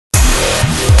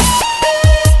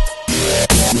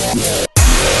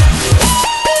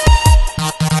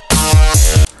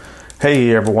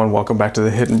Hey everyone, welcome back to the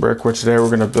Hidden Brick, where today we're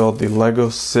going to build the Lego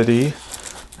City,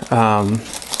 I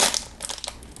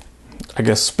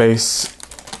guess space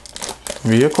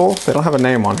vehicle. They don't have a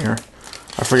name on here.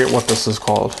 I forget what this is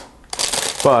called,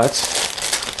 but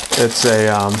it's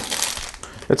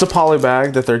a poly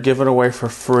bag that they're giving away for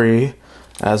free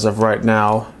as of right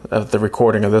now at the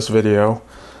recording of this video,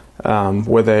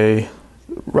 with a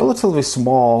relatively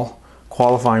small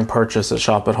qualifying purchase at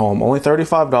Shop at Home, only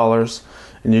 $35.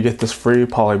 And you get this free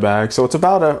poly bag. So it's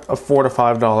about a $4 to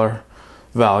 $5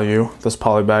 value, this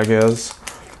poly bag is.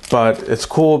 But it's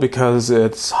cool because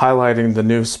it's highlighting the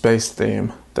new space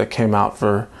theme that came out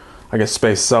for, I guess,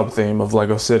 space sub theme of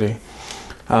Lego City.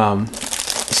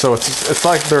 So it's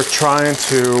like they're trying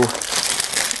to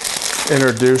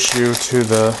introduce you to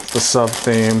the sub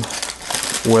theme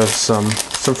with some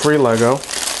free Lego,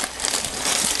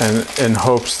 and in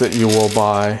hopes that you will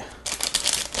buy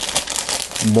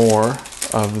more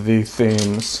of the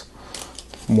themes,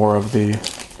 more of the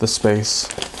space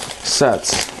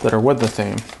sets that are with the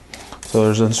theme. So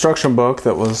there's an instruction book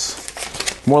that was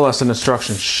more or less an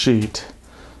instruction sheet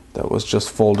that was just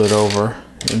folded over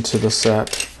into the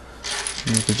set.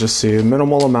 And you can just see a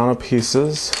minimal amount of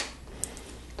pieces.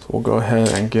 So we'll go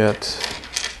ahead and get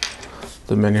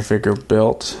the minifigure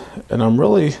built. And I'm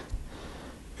really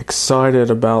excited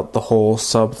about the whole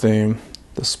sub theme,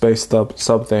 the space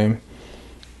sub theme,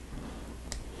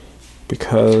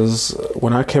 because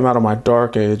when I came out of my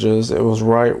dark ages, it was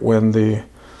right when the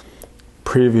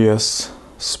previous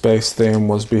space theme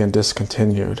was being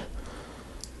discontinued.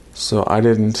 So I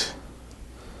didn't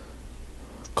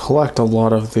collect a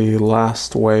lot of the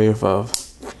last wave of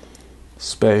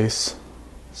space.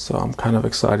 So I'm kind of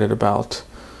excited about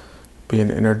being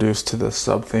introduced to this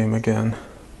sub theme again.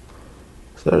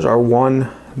 So there's our one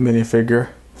minifigure.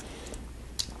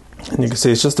 And you can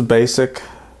see it's just a basic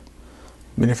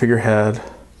minifigure head.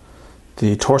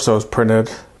 The torso is printed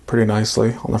pretty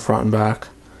nicely on the front and back,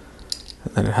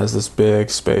 and then it has this big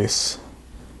space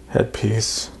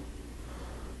headpiece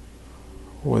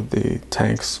with the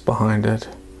tanks behind it,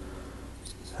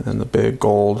 and then the big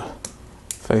gold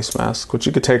face mask, which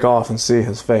you could take off and see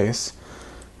his face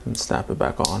and snap it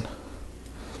back on.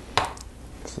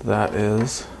 So that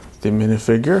is the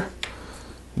minifigure.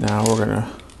 Now we're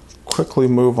gonna quickly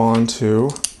move on to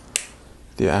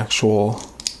the actual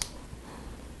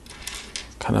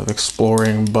kind of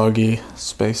exploring buggy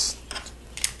space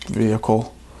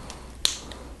vehicle.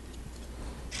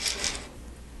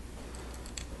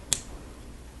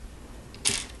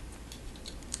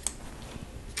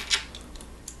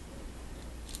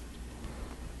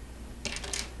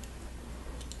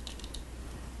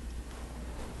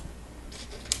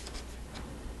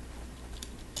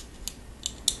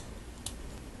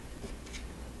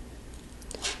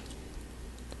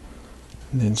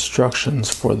 The instructions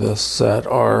for this set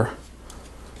are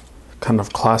kind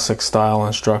of classic style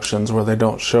instructions where they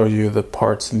don't show you the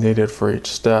parts needed for each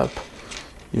step.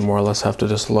 You more or less have to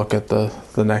just look at the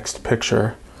next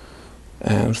picture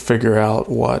and figure out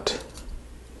what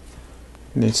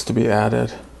needs to be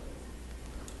added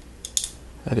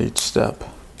at each step.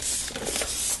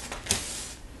 It's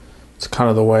kind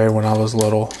of the way when I was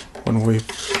little, when we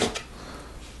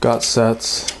got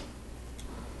sets.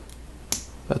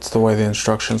 That's the way the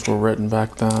instructions were written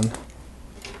back then.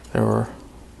 They were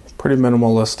pretty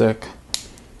minimalistic,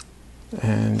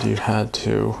 and you had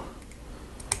to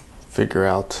figure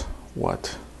out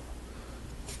what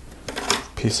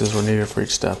pieces were needed for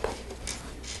each step.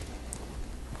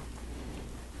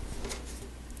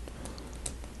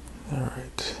 All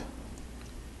right.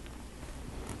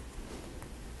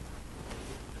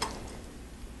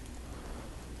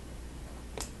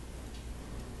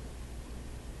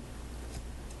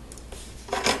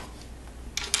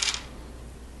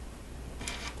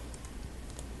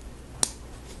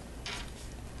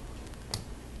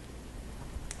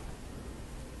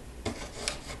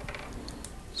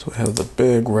 So we have the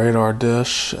big radar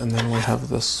dish, and then we have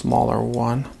the smaller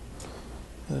one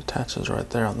that attaches right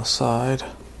there on the side.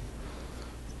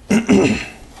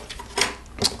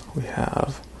 We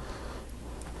have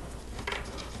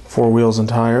 4 wheels and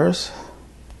tires.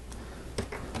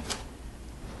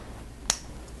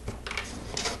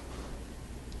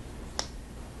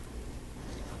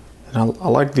 And I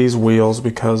like these wheels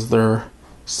because they're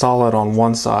solid on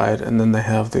one side, and then they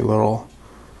have the little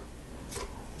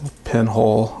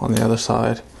pinhole on the other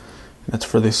side. And it's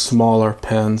for these smaller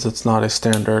pins. It's not a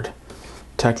standard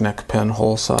Technic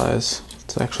pinhole size.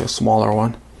 It's actually a smaller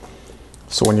one.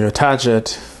 So when you attach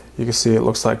it, you can see it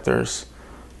looks like there's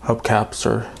hubcaps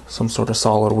or some sort of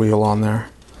solid wheel on there.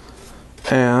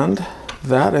 And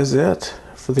that is it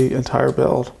for the entire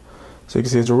build. So you can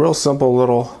see it's a real simple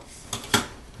little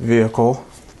vehicle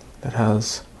that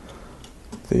has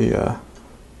the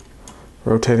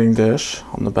rotating dish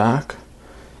on the back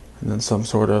and then some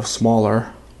sort of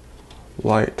smaller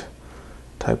light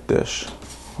type dish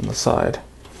on the side.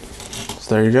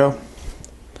 So there you go.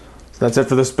 So that's it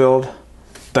for this build.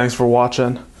 Thanks for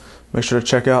watching. Make sure to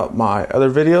check out my other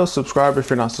videos, subscribe if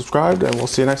you're not subscribed, and we'll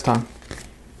see you next time.